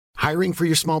Hiring for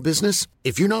your small business?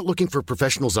 If you're not looking for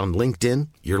professionals on LinkedIn,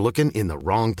 you're looking in the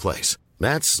wrong place.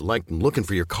 That's like looking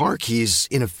for your car keys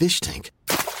in a fish tank.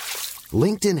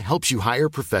 LinkedIn helps you hire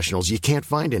professionals you can't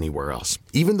find anywhere else,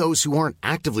 even those who aren't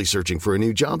actively searching for a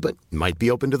new job but might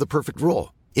be open to the perfect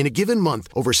role. In a given month,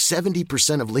 over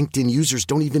 70% of LinkedIn users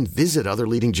don't even visit other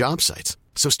leading job sites.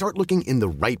 So start looking in the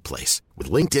right place.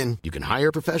 With LinkedIn, you can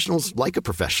hire professionals like a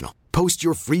professional. Post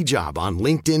your free job on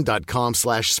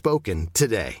linkedin.com/spoken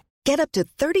today. Get up to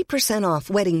 30%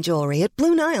 off wedding jewelry at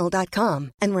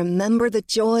BlueNile.com and remember the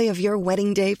joy of your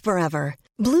wedding day forever.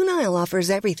 Blue Nile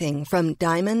offers everything from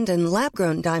diamond and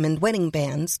lab-grown diamond wedding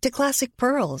bands to classic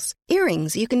pearls,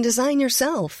 earrings you can design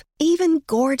yourself, even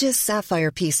gorgeous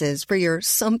sapphire pieces for your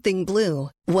something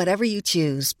blue. Whatever you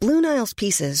choose, Blue Nile's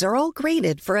pieces are all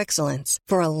graded for excellence,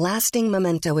 for a lasting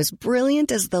memento as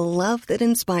brilliant as the love that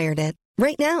inspired it.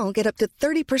 Right now, get up to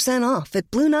 30% off at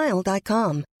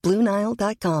BlueNile.com.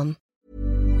 BlueNile.com.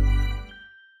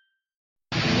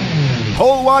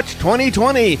 Pole Watch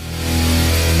 2020.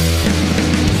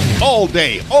 All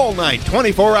day, all night,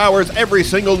 24 hours, every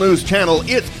single news channel.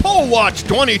 It's Pole Watch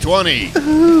 2020.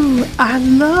 Ooh, I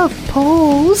love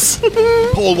polls.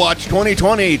 Pole Watch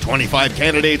 2020. 25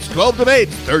 candidates, 12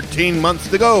 debates, 13 months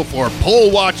to go for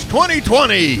Pole Watch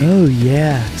 2020. Oh,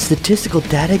 yeah. Statistical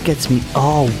data gets me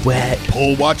all wet.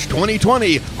 Pole Watch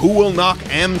 2020. Who will knock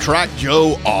Amtrak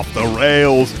Joe off the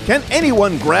rails? Can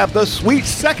anyone grab the sweet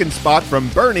second spot from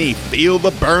Bernie Feel the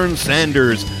Burn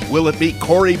Sanders? Will it be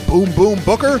Cory Boom Boom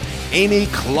Booker? Amy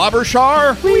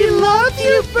Klobuchar? We love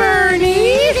you,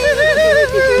 Bernie.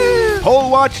 Pole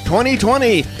Watch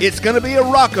 2020. It's going to be a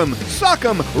rock'em,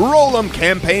 sock'em, roll'em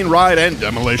campaign ride and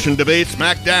demolition debate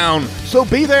smackdown. So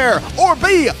be there or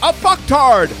be a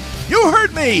fucktard. You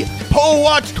heard me. Pole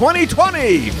Watch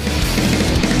 2020.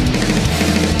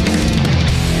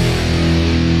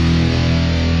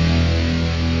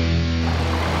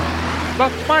 The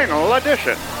final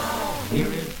edition.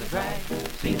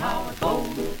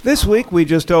 This week, we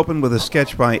just opened with a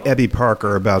sketch by Ebby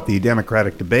Parker about the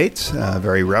Democratic debates. A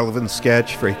very relevant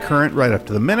sketch, very current, right up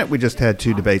to the minute. We just had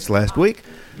 2 debates last week.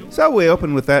 So we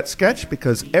opened with that sketch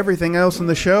because everything else in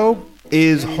the show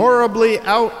is horribly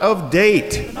out of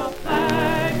date.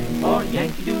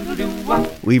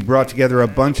 We brought together a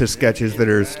bunch of sketches that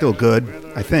are still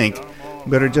good, I think,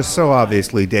 but are just so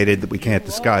obviously dated that we can't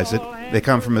disguise it. They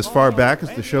come from as far back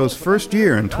as the show's first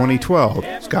year in 2012.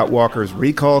 Scott Walker's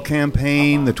recall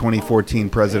campaign, the 2014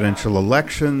 presidential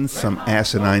election, some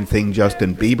asinine thing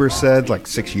Justin Bieber said like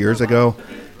 6 years ago,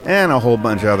 and a whole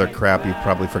bunch of other crap you've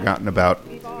probably forgotten about.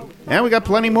 And we got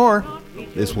plenty more.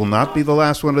 This will not be the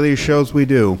last one of these shows we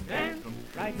do.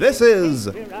 This is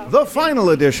the final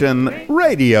edition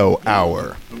Radio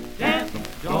Hour.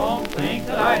 Don't think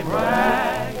that I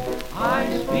brag.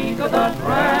 I speak of the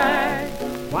drag.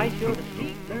 Why should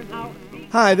he learn how to speak?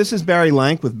 Hi, this is Barry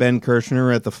Lank with Ben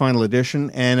Kirshner at the final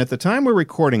edition, and at the time we're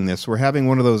recording this, we're having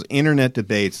one of those internet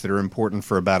debates that are important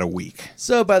for about a week.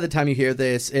 So by the time you hear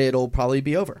this, it'll probably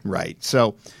be over. Right.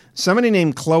 So somebody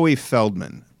named Chloe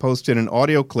Feldman posted an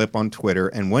audio clip on Twitter,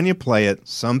 and when you play it,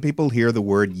 some people hear the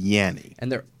word Yanny. And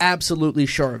they're absolutely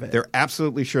sure of it. They're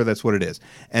absolutely sure that's what it is.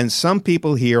 And some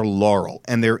people hear Laurel,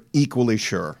 and they're equally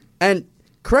sure. And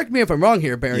correct me if I'm wrong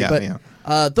here, Barry,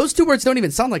 those 2 words don't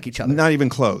even sound like each other. Not even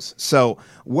close. So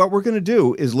what we're going to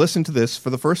do is listen to this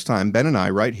for the first time, Ben and I,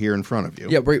 right here in front of you.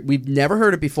 Yeah, we've never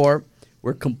heard it before.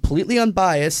 We're completely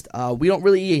unbiased. We don't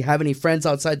really have any friends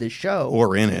outside the show.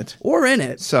 Or in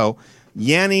it. So,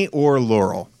 Yanny or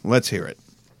Laurel. Let's hear it.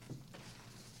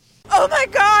 Oh my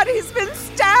God, he's been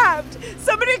stabbed!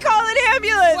 Somebody call an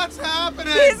ambulance! What's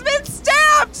happening? He's been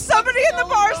stabbed! Somebody in the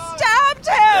bar stabbed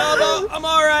him! No, I'm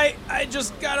alright. I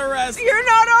just got arrested. You're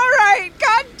not alright!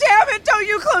 God damn it, don't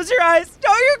you close your eyes!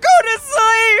 Don't you go to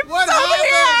sleep! Somebody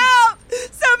help!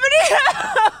 Somebody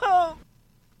help!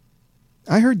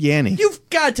 I heard Yanny. You've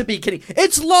got to be kidding.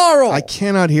 It's Laurel! I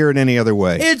cannot hear it any other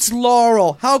way. It's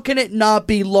Laurel. How can it not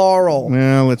be Laurel?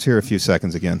 Well, let's hear a few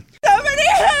seconds again. Somebody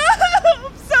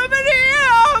help! Somebody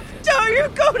help! Don't you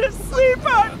go to sleep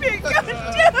on me! God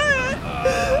damn it!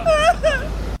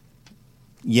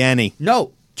 Yanny.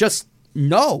 No, just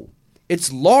no.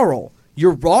 It's Laurel.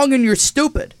 You're wrong and you're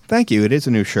stupid. Thank you. It is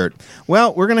a new shirt.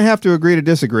 Well, we're going to have to agree to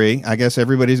disagree. I guess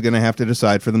everybody's going to have to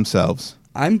decide for themselves.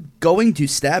 I'm going to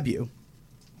stab you.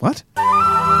 What?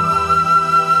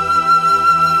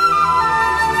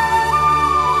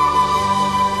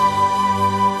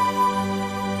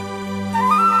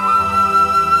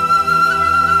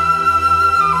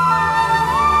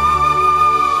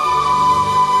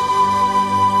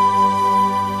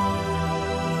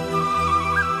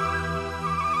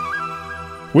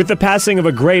 With the passing of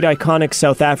a great iconic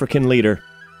South African leader,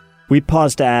 we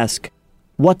pause to ask,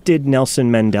 what did Nelson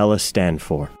Mandela stand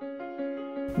for?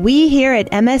 We here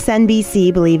at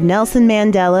MSNBC believe Nelson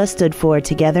Mandela stood for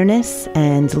togetherness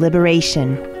and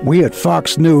liberation. We at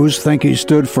Fox News think he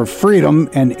stood for freedom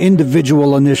and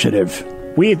individual initiative.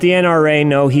 We at the NRA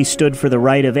know he stood for the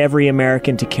right of every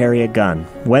American to carry a gun,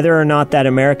 whether or not that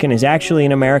American is actually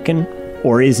an American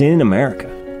or is in America.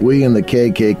 We in the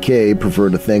KKK prefer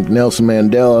to think Nelson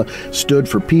Mandela stood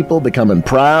for people becoming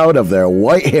proud of their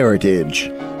white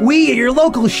heritage. We at your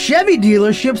local Chevy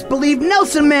dealerships believe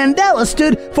Nelson Mandela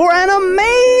stood for an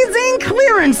amazing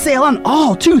clearance sale on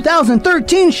all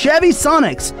 2013 Chevy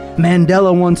Sonics.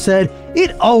 Mandela once said,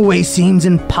 "It always seems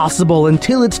impossible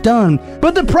until it's done.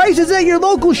 But the prices at your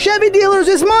local Chevy dealers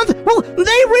this month, well, they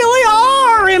really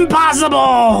are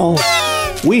impossible!"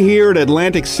 We here at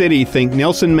Atlantic City think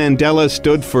Nelson Mandela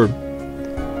stood for...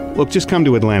 Look, just come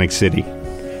to Atlantic City.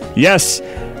 Yes,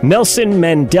 Nelson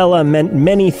Mandela meant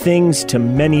many things to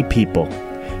many people.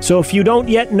 So if you don't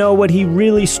yet know what he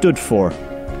really stood for,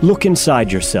 look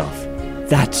inside yourself.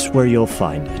 That's where you'll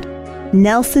find it.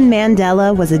 Nelson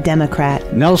Mandela was a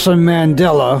Democrat. Nelson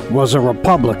Mandela was a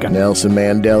Republican. Nelson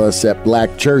Mandela set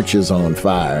black churches on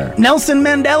fire. Nelson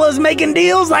Mandela's making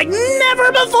deals like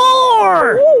never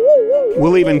before!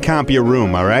 We'll even comp your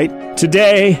room, all right?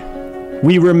 Today,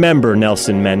 we remember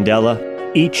Nelson Mandela,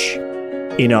 each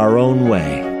in our own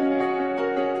way.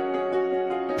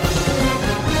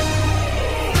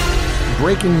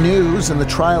 Breaking news in the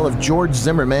trial of George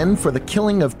Zimmerman for the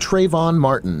killing of Trayvon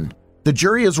Martin. The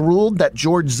jury has ruled that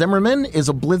George Zimmerman is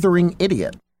a blithering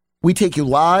idiot. We take you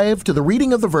live to the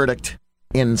reading of the verdict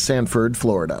in Sanford,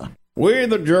 Florida. We,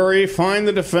 the jury, find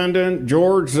the defendant,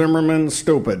 George Zimmerman,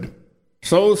 stupid.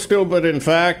 So stupid, in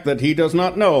fact, that he does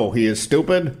not know he is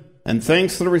stupid and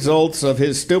thinks the results of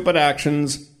his stupid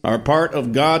actions are part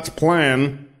of God's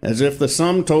plan, as if the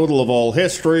sum total of all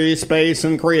history, space,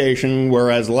 and creation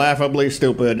were as laughably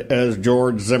stupid as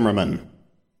George Zimmerman.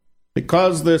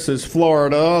 Because this is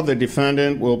Florida, the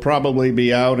defendant will probably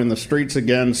be out in the streets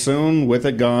again soon with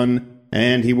a gun,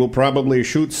 and he will probably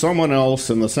shoot someone else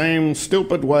in the same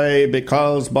stupid way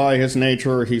because by his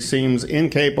nature he seems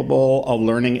incapable of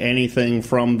learning anything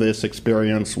from this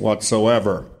experience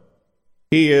whatsoever.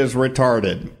 He is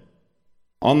retarded.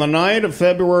 On the night of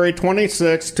February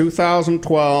 26,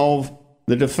 2012,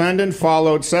 the defendant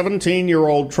followed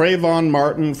 17-year-old Trayvon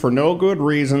Martin for no good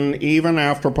reason, even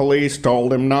after police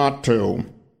told him not to.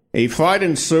 A fight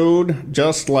ensued,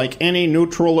 just like any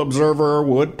neutral observer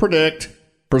would predict,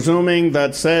 presuming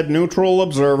that said neutral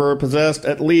observer possessed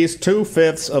at least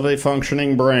 2/5 of a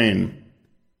functioning brain.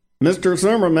 Mr.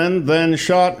 Zimmerman then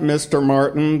shot Mr.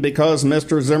 Martin because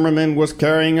Mr. Zimmerman was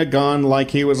carrying a gun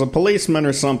like he was a policeman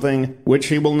or something, which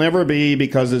he will never be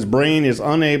because his brain is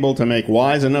unable to make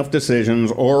wise enough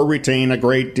decisions or retain a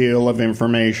great deal of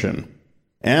information.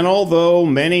 And although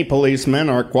many policemen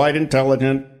are quite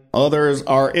intelligent, others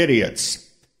are idiots.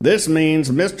 This means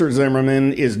Mr.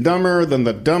 Zimmerman is dumber than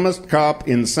the dumbest cop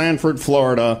in Sanford,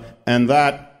 Florida, and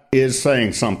that is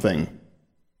saying something.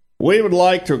 We would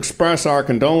like to express our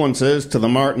condolences to the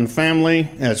Martin family,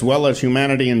 as well as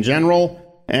humanity in general,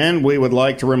 and we would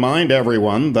like to remind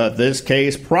everyone that this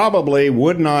case probably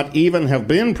would not even have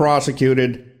been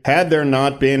prosecuted had there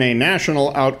not been a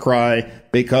national outcry,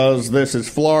 because this is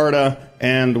Florida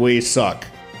and we suck.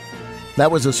 That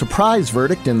was a surprise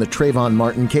verdict in the Trayvon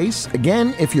Martin case.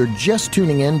 Again, if you're just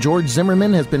tuning in, George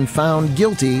Zimmerman has been found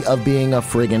guilty of being a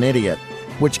friggin' idiot,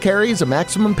 which carries a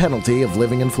maximum penalty of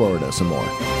living in Florida some more.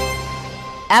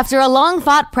 After a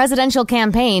long-fought presidential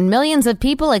campaign, millions of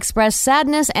people expressed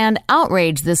sadness and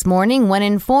outrage this morning when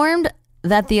informed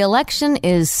that the election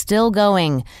is still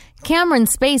going. Cameron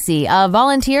Spacey, a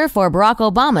volunteer for Barack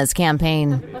Obama's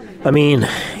campaign. I mean,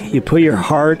 you put your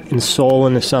heart and soul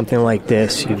into something like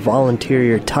this. You volunteer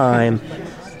your time.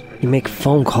 You make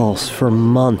phone calls for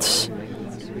months.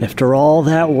 After all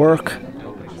that work,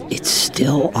 it's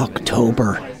still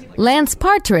October. Lance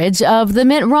Partridge of the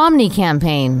Mitt Romney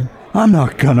campaign. I'm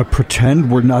not gonna pretend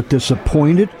we're not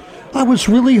disappointed. I was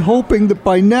really hoping that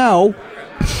by now,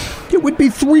 it would be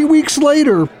 3 weeks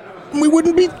later. We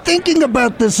wouldn't be thinking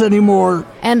about this anymore.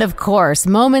 And of course,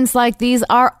 moments like these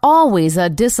are always a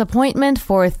disappointment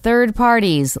for third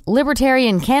parties.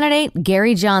 Libertarian candidate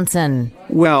Gary Johnson.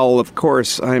 Well, of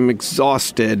course, I'm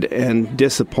exhausted and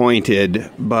disappointed,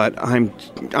 but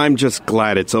I'm just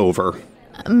glad it's over.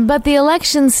 But the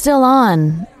election's still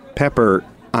on. Pepper,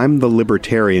 I'm the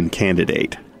Libertarian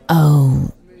candidate. Oh,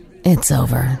 it's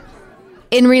over.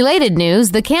 In related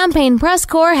news, the campaign press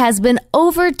corps has been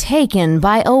overtaken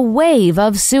by a wave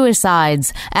of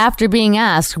suicides after being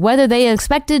asked whether they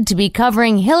expected to be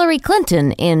covering Hillary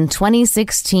Clinton in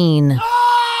 2016.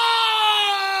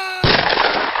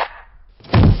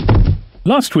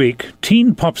 Last week,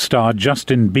 teen pop star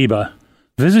Justin Bieber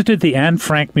visited the Anne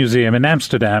Frank Museum in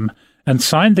Amsterdam and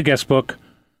signed the guest book,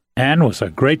 Anne was a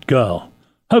great girl.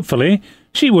 Hopefully,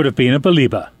 she would have been a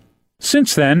believer.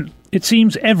 Since then, it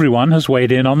seems everyone has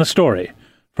weighed in on the story,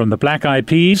 from the Black Eyed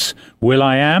Peas,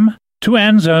 will.i.am, to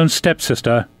Anne's own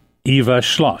stepsister, Eva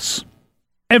Schloss.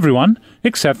 Everyone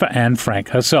except for Anne Frank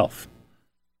herself.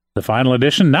 The final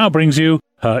edition now brings you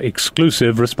her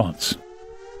exclusive response.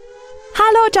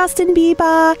 Hello, Justin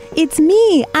Bieber. It's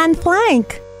me, Anne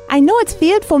Frank. I know it's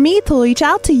weird for me to reach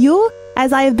out to you,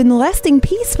 as I have been resting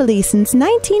peacefully since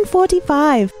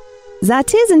 1945.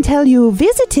 That is until you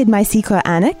visited my secret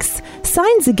annex,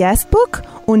 signed the guest book,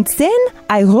 and then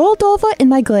I rolled over in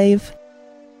my grave.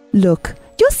 Look,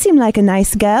 you seem like a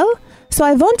nice girl, so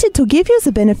I wanted to give you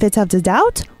the benefit of the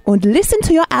doubt and listen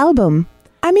to your album.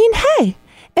 I mean, hey,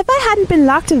 if I hadn't been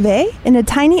locked away in a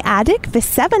tiny attic with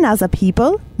 7 other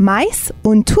people, mice,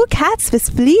 and 2 cats with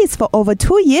fleas for over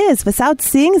 2 years without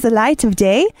seeing the light of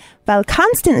day, while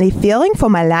constantly fearing for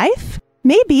my life,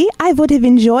 maybe I would have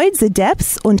enjoyed the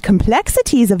depths and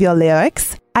complexities of your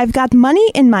lyrics. I've got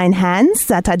money in mine hands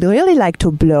that I'd really like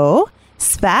to blow,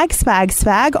 swag, swag,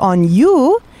 swag on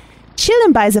you,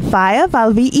 chillin' by the fire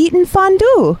while we eatin'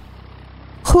 fondue.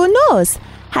 Who knows?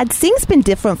 Had things been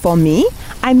different for me,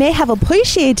 I may have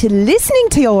appreciated listening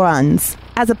to your runs,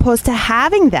 as opposed to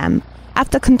having them,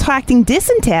 after contracting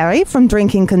dysentery from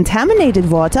drinking contaminated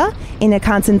water in a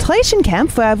concentration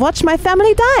camp where I've watched my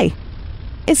family die.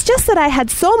 It's just that I had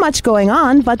so much going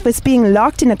on, but with being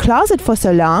locked in a closet for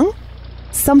so long.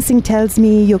 Something tells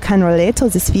me you can relate to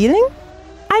this feeling.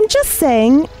 I'm just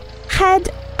saying, had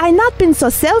I not been so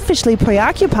selfishly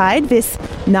preoccupied with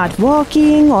not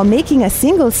walking or making a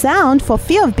single sound for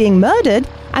fear of being murdered,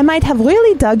 I might have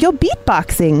really dug your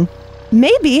beatboxing.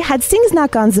 Maybe had things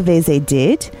not gone the way they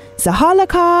did, the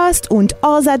Holocaust and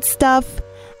all that stuff,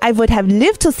 I would have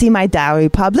lived to see my diary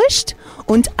published,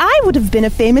 and I would have been a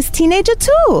famous teenager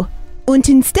too. And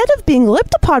instead of being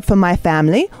ripped apart from my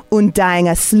family and dying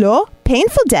a slow,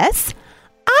 painful death,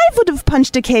 I would have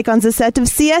punched a cake on the set of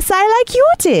CSI like you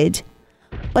did.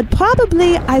 But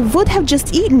probably I would have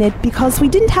just eaten it because we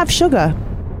didn't have sugar.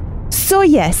 So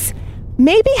yes,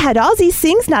 maybe had all these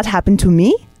things not happened to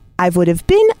me, I would have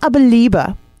been a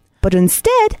believer. But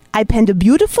instead, I penned a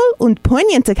beautiful and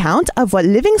poignant account of what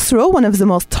living through one of the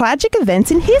most tragic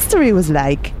events in history was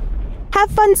like.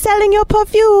 Have fun selling your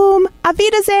perfume. Auf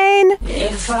Wiedersehen.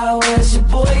 If I was your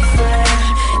boyfriend,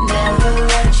 never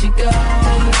let you go.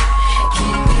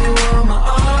 Keep you on my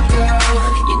arm, girl.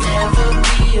 You never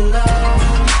be alone.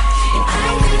 And I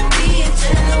could be a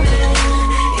gentleman,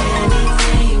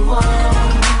 anything you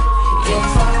want.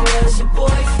 If I was your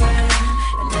boyfriend,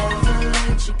 I'd never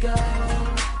let you go.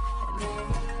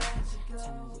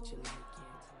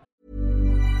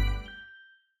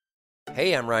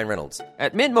 Hey, I'm Ryan Reynolds.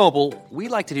 At Mint Mobile, we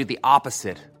like to do the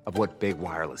opposite of what Big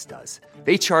Wireless does.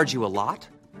 They charge you a lot,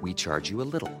 we charge you a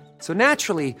little. So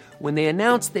naturally, when they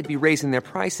announced they'd be raising their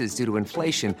prices due to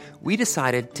inflation, we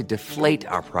decided to deflate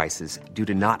our prices due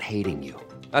to not hating you.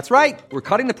 That's right. We're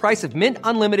cutting the price of Mint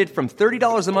Unlimited from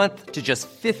 $30 a month to just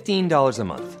 $15 a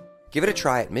month. Give it a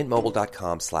try at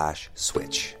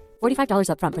mintmobile.com/switch. $45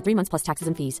 up front for 3 months plus taxes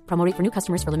and fees. Promo rate for new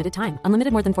customers for limited time.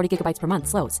 Unlimited more than 40 gigabytes per month.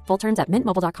 Slows full terms at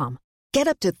mintmobile.com. Get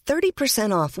up to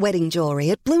 30% off wedding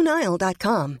jewelry at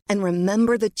BlueNile.com and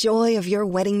remember the joy of your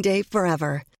wedding day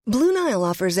forever. Blue Nile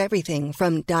offers everything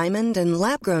from diamond and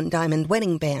lab-grown diamond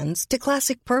wedding bands to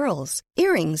classic pearls,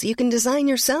 earrings you can design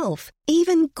yourself,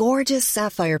 even gorgeous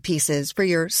sapphire pieces for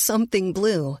your something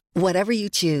blue. Whatever you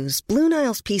choose, Blue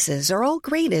Nile's pieces are all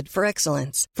graded for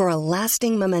excellence, for a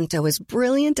lasting memento as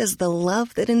brilliant as the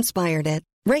love that inspired it.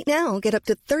 Right now, get up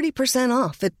to 30%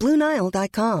 off at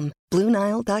BlueNile.com.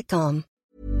 BlueNile.com.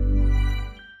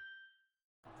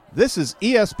 This is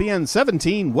ESPN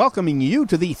 17 welcoming you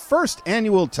to the first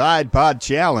annual Tide Pod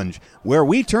Challenge, where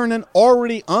we turn an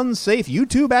already unsafe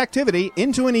YouTube activity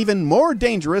into an even more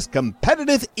dangerous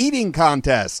competitive eating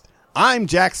contest. I'm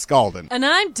Jack Scaldon. And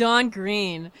I'm Dawn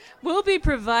Green. We'll be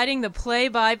providing the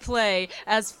play-by-play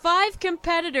as 5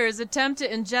 competitors attempt to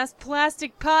ingest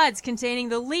plastic pods containing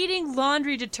the leading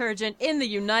laundry detergent in the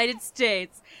United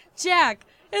States. Jack,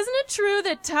 isn't it true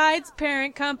that Tide's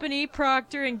parent company,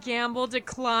 Procter & Gamble,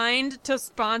 declined to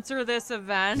sponsor this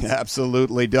event?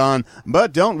 Absolutely, Dawn.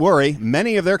 But don't worry,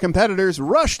 many of their competitors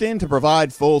rushed in to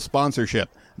provide full sponsorship.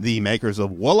 The makers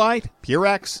of Woolite,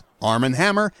 Purex, Arm &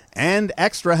 Hammer, and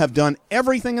Extra have done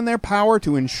everything in their power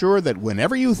to ensure that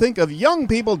whenever you think of young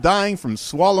people dying from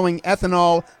swallowing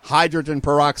ethanol, hydrogen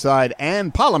peroxide,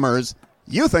 and polymers,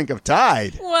 you think of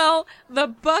Tide. Well, the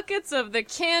buckets of the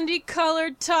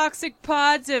candy-colored toxic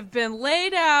pods have been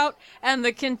laid out, and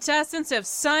the contestants have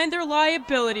signed their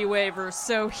liability waivers,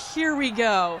 so here we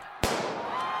go.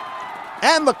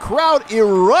 And the crowd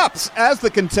erupts as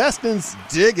the contestants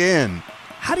dig in.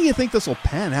 How do you think this will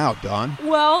pan out, Dawn?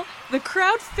 Well, the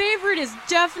crowd favorite is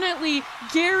definitely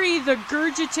Gary the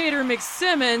Gurgitator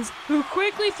McSimmons, who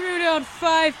quickly threw down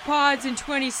 5 pods in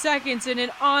 20 seconds in an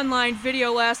online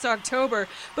video last October.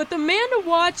 But the man to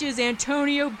watch is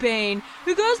Antonio Bain,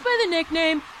 who goes by the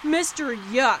nickname Mr.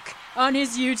 Yuck on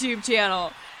his YouTube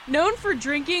channel. Known for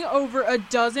drinking over a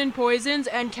dozen poisons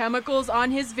and chemicals on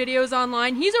his videos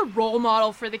online, he's a role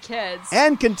model for the kids.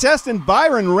 And contestant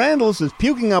Byron Randles is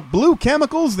puking up blue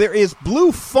chemicals. There is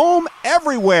blue foam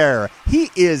everywhere.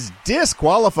 He is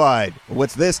disqualified.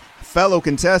 What's this? Fellow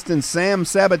contestant Sam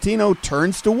Sabatino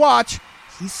turns to watch.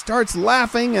 He starts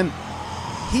laughing and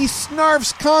he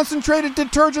snarfs concentrated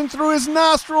detergent through his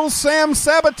nostrils. Sam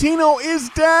Sabatino is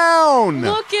down.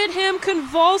 Look at him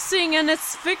convulsing and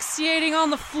asphyxiating on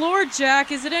the floor, Jack.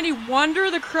 Is it any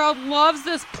wonder the crowd loves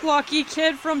this plucky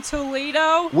kid from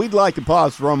Toledo? We'd like to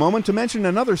pause for a moment to mention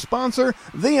another sponsor,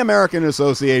 the American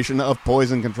Association of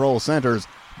Poison Control Centers,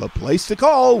 the place to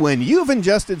call when you've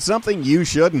ingested something you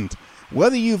shouldn't.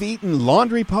 Whether you've eaten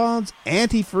laundry pods,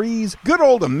 antifreeze, good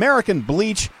old American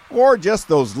bleach, or just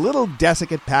those little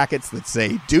desiccant packets that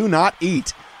say do not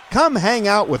eat, come hang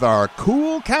out with our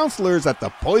cool counselors at the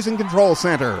Poison Control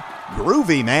Center.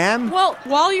 Groovy, man. Well,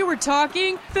 while you were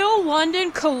talking, Phil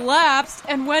London collapsed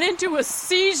and went into a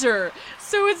seizure.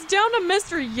 So it's down to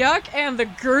Mr. Yuck and the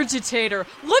Gurgitator.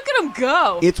 Look at him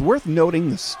go. It's worth noting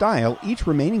the style each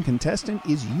remaining contestant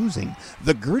is using.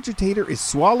 The Gurgitator is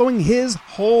swallowing his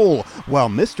whole, while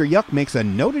Mr. Yuck makes a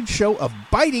noted show of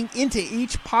biting into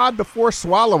each pod before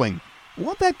swallowing.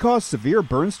 Won't that cause severe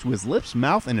burns to his lips,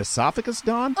 mouth, and esophagus,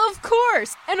 Dawn? Of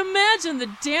course! And imagine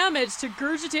the damage to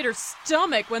Gurgitator's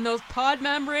stomach when those pod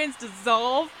membranes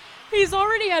dissolve. He's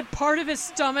already had part of his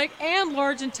stomach and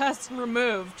large intestine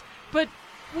removed. But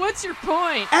what's your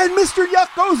point? And Mr.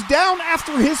 Yuck goes down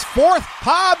after his 4th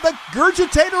pod. The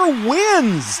Gurgitator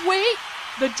wins. Wait,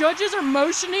 the judges are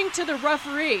motioning to the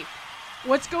referee.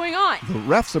 What's going on? The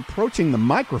ref's approaching the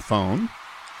microphone.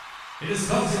 It has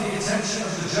come to the attention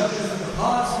of the judges that the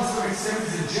pods Mr.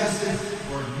 McSimmons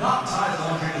ingested were not Tide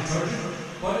laundry detergent,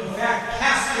 but in fact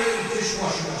Cascade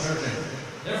dishwashing detergent.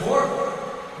 Therefore,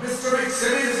 Mr.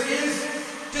 McSimmons is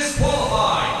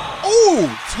disqualified. Ooh,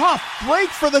 tough break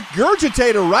for the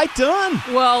Gurgitator, right, Don?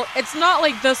 Well, it's not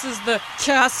like this is the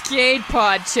Cascade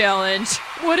Pod Challenge.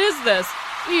 What is this?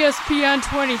 ESPN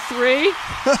 23?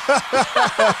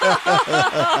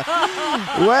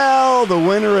 Well, the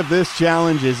winner of this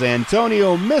challenge is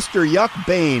Antonio Mr. Yuck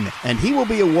Bain, and he will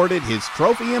be awarded his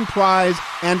trophy and prize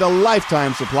and a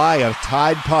lifetime supply of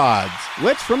Tide Pods,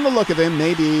 which from the look of him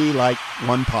may be like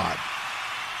 1 pod.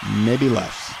 Maybe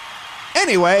less.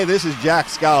 Anyway, this is Jack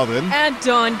Scalvin and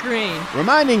Dawn Green,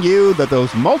 reminding you that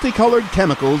those multicolored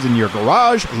chemicals in your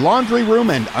garage, laundry room,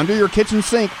 and under your kitchen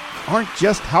sink aren't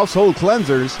just household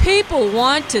cleansers. People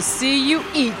want to see you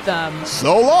eat them.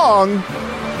 So long!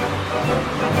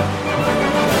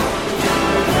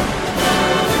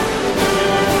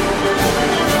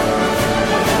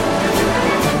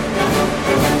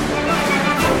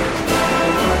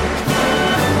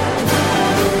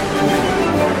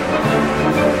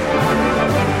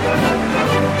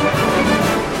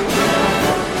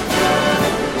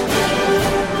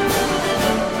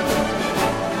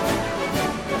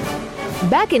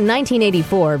 Back in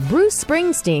 1984, Bruce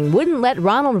Springsteen wouldn't let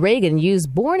Ronald Reagan use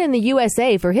Born in the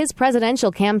USA for his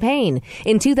presidential campaign.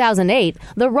 In 2008,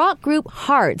 the rock group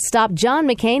Heart stopped John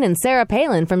McCain and Sarah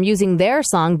Palin from using their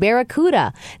song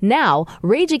Barracuda. Now,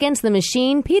 Rage Against the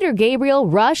Machine, Peter Gabriel,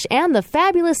 Rush, and the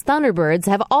Fabulous Thunderbirds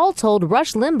have all told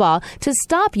Rush Limbaugh to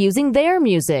stop using their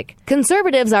music.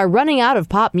 Conservatives are running out of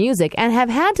pop music and have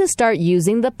had to start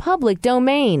using the public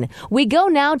domain. We go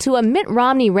now to a Mitt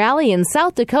Romney rally in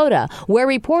South Dakota,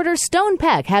 where reporter Stone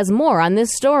Peck has more on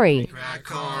this story.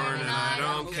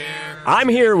 I'm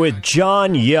here with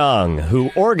John Young,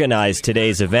 who organized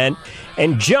today's event.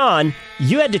 And John,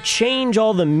 you had to change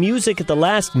all the music at the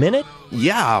last minute?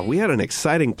 Yeah, we had an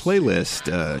exciting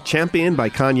playlist. Champion by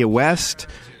Kanye West,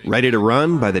 Ready to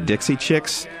Run by the Dixie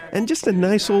Chicks, and just a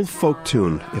nice old folk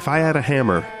tune, If I Had a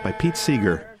Hammer by Pete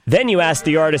Seeger. Then you asked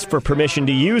the artist for permission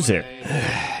to use it.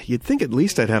 You'd think at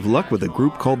least I'd have luck with a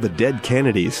group called the Dead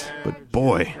Kennedys, but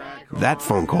boy, That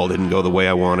phone call didn't go the way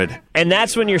I wanted. And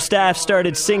that's when your staff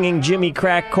started singing Jimmy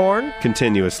Crack Corn?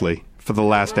 Continuously, for the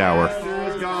last hour.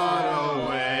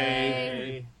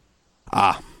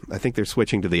 I think they're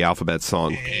switching to the alphabet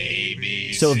song.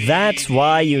 So that's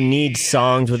why you need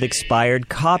songs with expired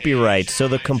copyrights, so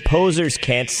the composers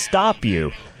can't stop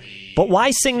you. But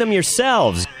why sing them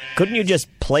yourselves? Couldn't you just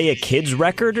play a kid's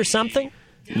record or something?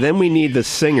 Then we need the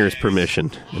singer's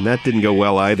permission, and that didn't go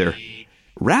well either.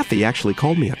 Raffi actually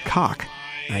called me a cock.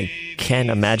 I can't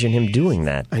imagine him doing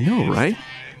that. I know, right?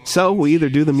 So we either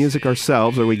do the music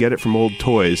ourselves or we get it from old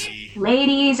toys.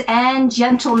 Ladies and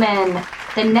gentlemen,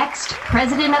 the next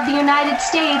President of the United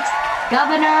States,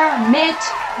 Governor Mitt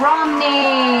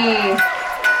Romney.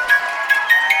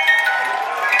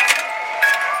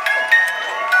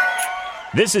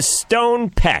 This is Stone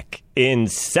Peck in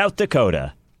South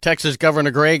Dakota. Texas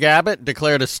Governor Greg Abbott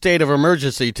declared a state of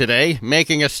emergency today,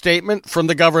 making a statement from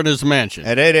the governor's mansion.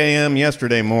 At 8 a.m.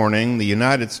 yesterday morning, the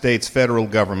United States federal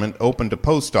government opened a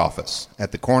post office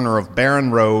at the corner of Barron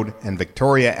Road and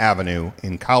Victoria Avenue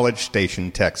in College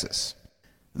Station, Texas.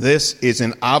 This is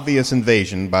an obvious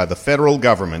invasion by the federal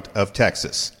government of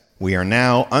Texas. We are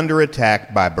now under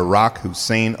attack by Barack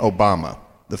Hussein Obama.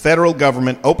 The federal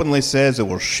government openly says it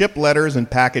will ship letters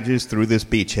and packages through this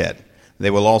beachhead. They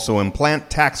will also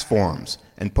implant tax forms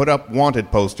and put up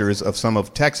wanted posters of some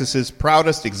of Texas's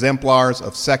proudest exemplars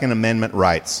of Second Amendment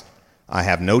rights. I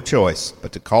have no choice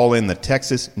but to call in the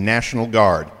Texas National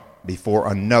Guard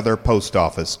before another post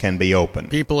office can be opened.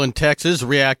 People in Texas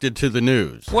reacted to the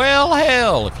news. Well,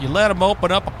 hell, if you let them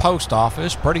open up a post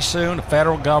office, pretty soon the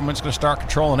federal government's going to start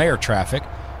controlling air traffic.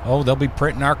 Oh, they'll be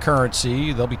printing our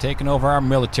currency. They'll be taking over our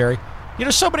military. You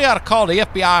know, somebody ought to call the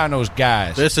FBI on those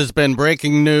guys. This has been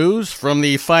breaking news from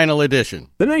the final edition.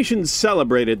 The nation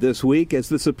celebrated this week as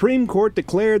the Supreme Court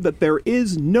declared that there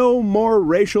is no more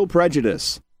racial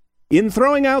prejudice. In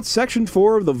throwing out Section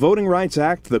 4 of the Voting Rights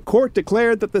Act, the court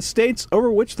declared that the states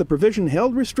over which the provision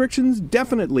held restrictions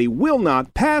definitely will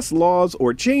not pass laws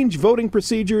or change voting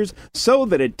procedures so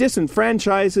that it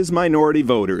disenfranchises minority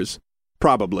voters.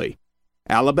 Probably.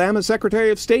 Alabama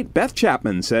Secretary of State Beth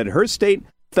Chapman said her state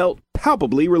felt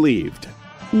palpably relieved.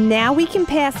 Now we can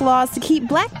pass laws to keep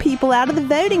black people out of the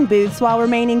voting booths while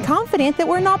remaining confident that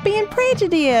we're not being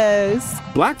prejudiced.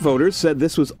 Black voters said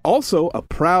this was also a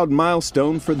proud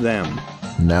milestone for them.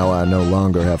 Now I no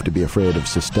longer have to be afraid of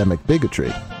systemic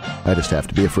bigotry. I just have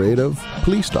to be afraid of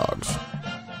police dogs.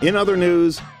 In other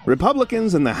news,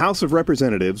 Republicans in the House of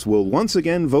Representatives will once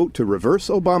again vote to reverse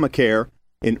Obamacare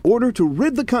in order to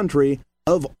rid the country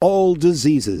of all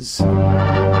diseases.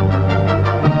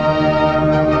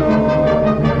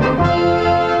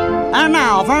 And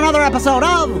now for another episode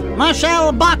of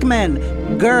Michelle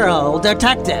Bachmann, Girl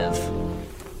Detective.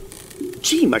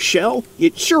 Gee, Michelle,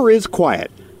 it sure is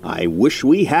quiet. I wish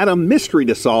we had a mystery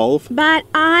to solve. But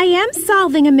I am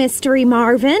solving a mystery,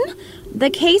 Marvin.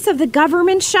 The case of the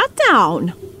government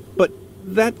shutdown. But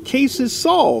that case is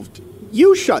solved.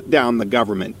 You shut down the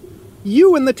government.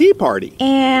 You and the Tea Party.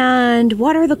 And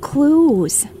what are the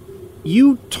clues?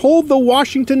 You told the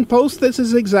Washington Post this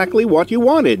is exactly what you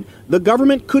wanted. The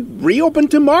government could reopen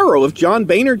tomorrow if John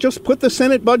Boehner just put the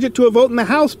Senate budget to a vote in the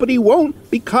House, but he won't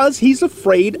because he's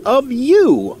afraid of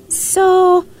you.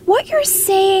 So, what you're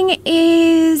saying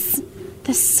is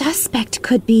the suspect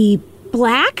could be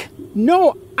black?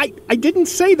 No, I didn't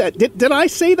say that. Did I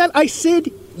say that? I said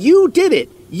you did it.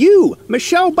 You,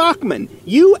 Michelle Bachmann,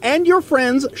 you and your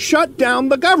friends shut down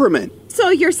the government. So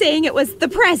you're saying it was the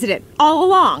president all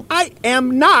along? I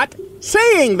am not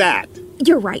saying that.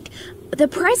 You're right. The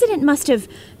president must have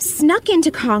snuck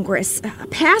into Congress,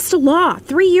 passed a law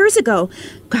 3 years ago,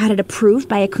 got it approved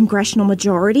by a congressional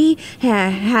majority,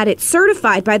 had it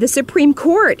certified by the Supreme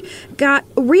Court, got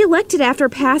reelected after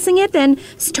passing it, then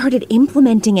started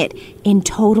implementing it in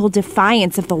total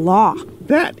defiance of the law.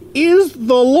 That is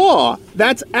the law.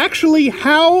 That's actually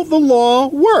how the law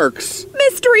works.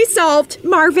 Mystery solved,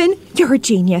 Marvin. You're a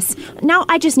genius. Now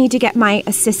I just need to get my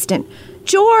assistant.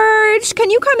 George,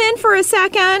 can you come in for a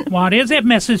second? What is it,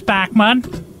 Mrs. Bachmann?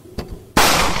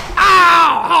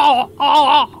 Ow!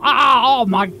 Oh,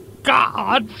 my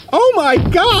God! Oh, my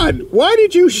God! Why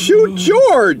did you shoot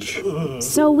George?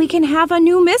 So we can have a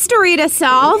new mystery to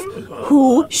solve.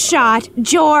 Who shot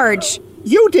George?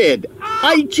 You did.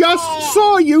 I just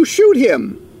saw you shoot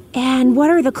him. And what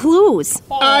are the clues?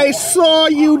 I saw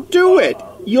you do it.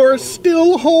 You're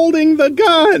still holding the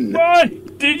gun. Why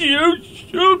did you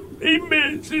shoot me,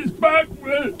 Mrs.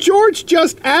 Bachmann? George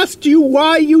just asked you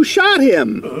why you shot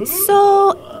him.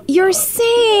 So you're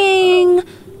saying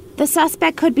the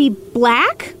suspect could be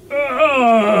black?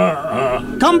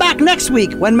 Come back next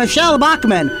week when Michelle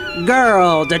Bachman,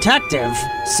 girl detective,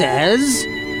 says...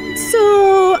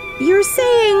 So, you're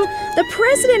saying the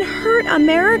president hurt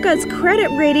America's credit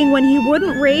rating when he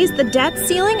wouldn't raise the debt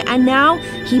ceiling, and now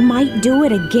he might do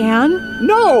it again?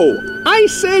 No! I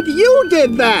said you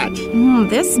did that!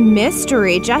 This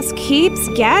mystery just keeps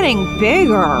getting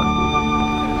bigger.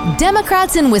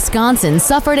 Democrats in Wisconsin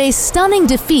suffered a stunning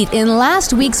defeat in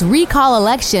last week's recall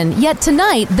election, yet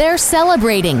tonight they're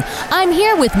celebrating. I'm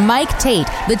here with Mike Tate,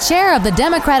 the chair of the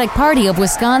Democratic Party of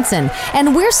Wisconsin,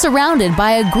 and we're surrounded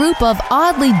by a group of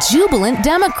oddly jubilant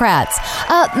Democrats.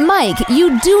 Mike,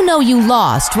 you do know you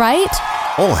lost, right?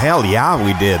 Oh, hell yeah,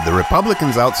 we did. The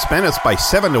Republicans outspent us by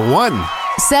 7-1.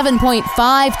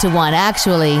 7.5 to 1,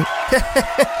 actually.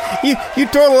 You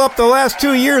total up the last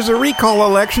 2 years of recall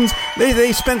elections,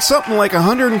 they spent something like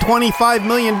 $125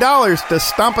 million to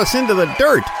stomp us into the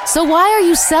dirt. So why are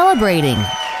you celebrating?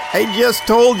 I just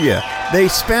told you, they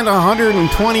spent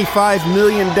 $125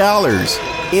 million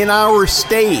in our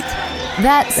state.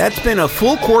 That's been a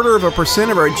full 0.25%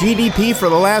 of our GDP for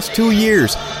the last 2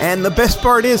 years. And the best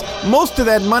part is, most of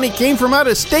that money came from out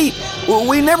of state.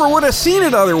 We never would have seen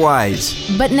it otherwise.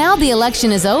 But now the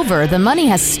election is over. The money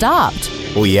has stopped.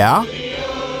 Oh, yeah?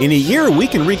 In a year, we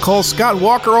can recall Scott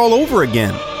Walker all over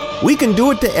again. We can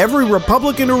do it to every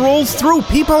Republican who rolls through.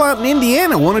 People out in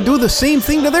Indiana want to do the same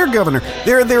thing to their governor.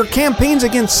 Their campaigns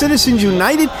against Citizens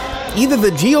United, either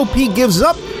the GOP gives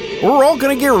up, or we're all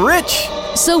going to get rich.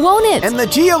 So won't it? And the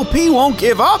GOP won't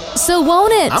give up. So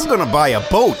won't it? I'm going to buy a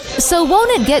boat. So won't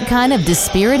it get kind of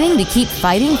dispiriting to keep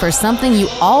fighting for something you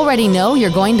already know you're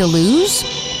going to lose?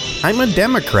 I'm a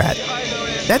Democrat.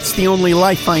 That's the only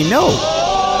life I know.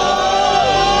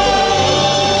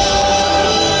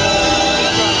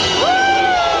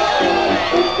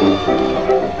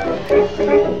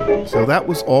 So that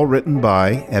was all written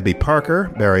by Abby Parker,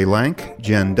 Barry Lank,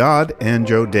 Jen Dodd, and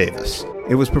Joe Davis.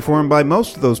 It was performed by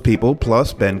most of those people,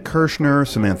 plus Ben Kirshner,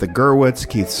 Samantha Gurwitz,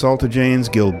 Keith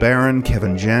Saltajanes, Gil Barron,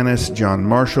 Kevin Janis, John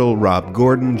Marshall, Rob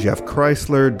Gordon, Jeff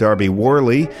Chrysler, Darby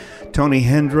Worley, Tony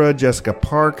Hendra, Jessica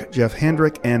Park, Jeff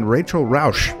Hendrick, and Rachel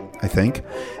Rausch, I think.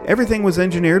 Everything was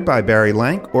engineered by Barry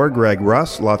Lank or Greg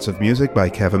Russ. Lots of music by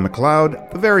Kevin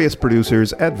MacLeod. The various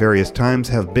producers at various times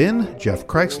have been Jeff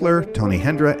Chrysler, Tony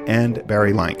Hendra, and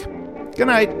Barry Lank. Good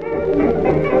night.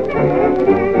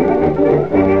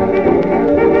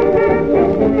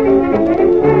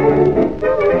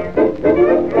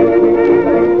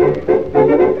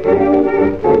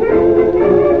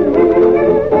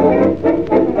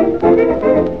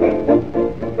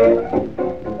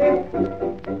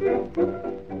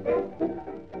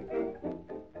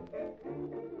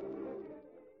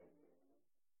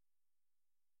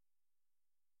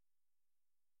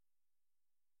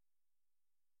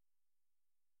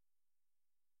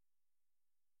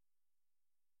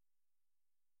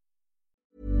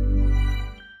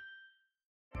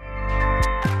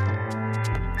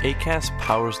 Acast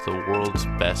powers the world's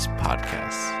best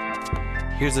podcasts.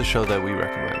 Here's a show that we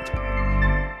recommend.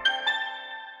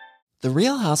 The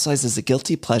Real Housewives is a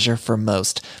guilty pleasure for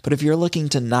most, but if you're looking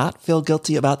to not feel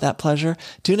guilty about that pleasure,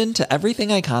 tune in to Everything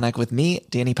Iconic with me,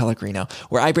 Danny Pellegrino,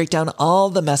 where I break down all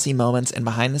the messy moments and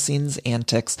behind-the-scenes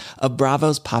antics of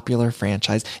Bravo's popular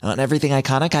franchise. And on Everything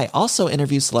Iconic, I also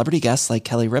interview celebrity guests like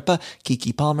Kelly Ripa,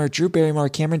 Keke Palmer, Drew Barrymore,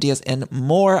 Cameron Diaz, and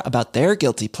more about their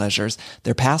guilty pleasures,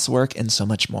 their past work, and so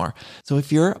much more. So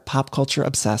if you're pop culture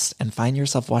obsessed and find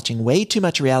yourself watching way too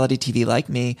much reality TV like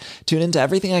me, tune in to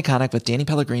Everything Iconic with Danny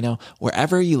Pellegrino,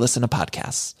 wherever you listen to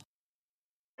podcasts.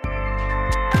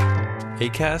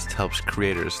 Acast helps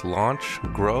creators launch,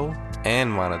 grow, and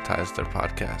monetize their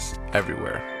podcasts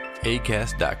everywhere.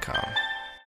 Acast.com.